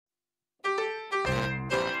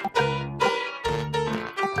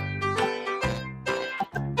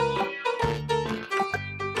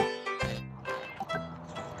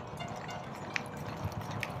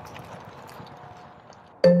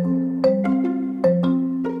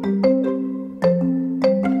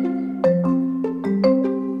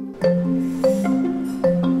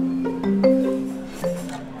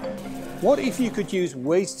if you could use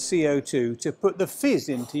waste CO2 to put the fizz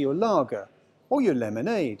into your lager or your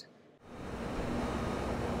lemonade?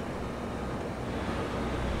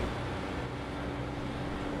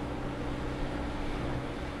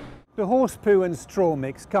 The horse poo and straw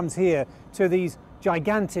mix comes here to these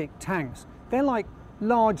gigantic tanks. They're like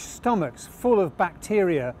large stomachs full of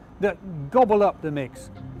bacteria that gobble up the mix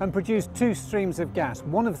and produce two streams of gas.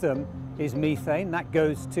 One of them is methane, that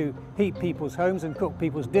goes to heat people's homes and cook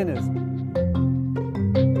people's dinners.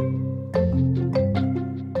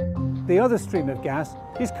 The other stream of gas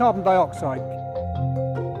is carbon dioxide.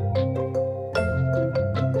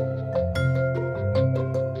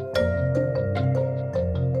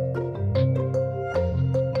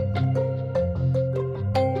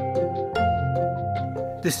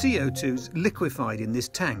 The CO2's liquefied in this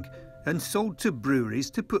tank and sold to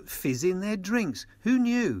breweries to put fizz in their drinks. Who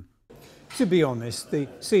knew? To be honest, the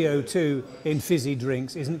CO2 in fizzy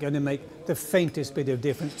drinks isn't going to make the faintest bit of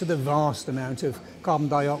difference to the vast amount of carbon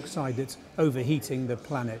dioxide that's overheating the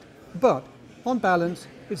planet. But on balance,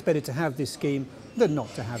 it's better to have this scheme than not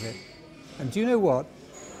to have it. And do you know what?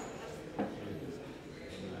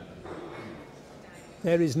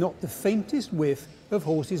 There is not the faintest whiff of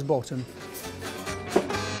horse's bottom.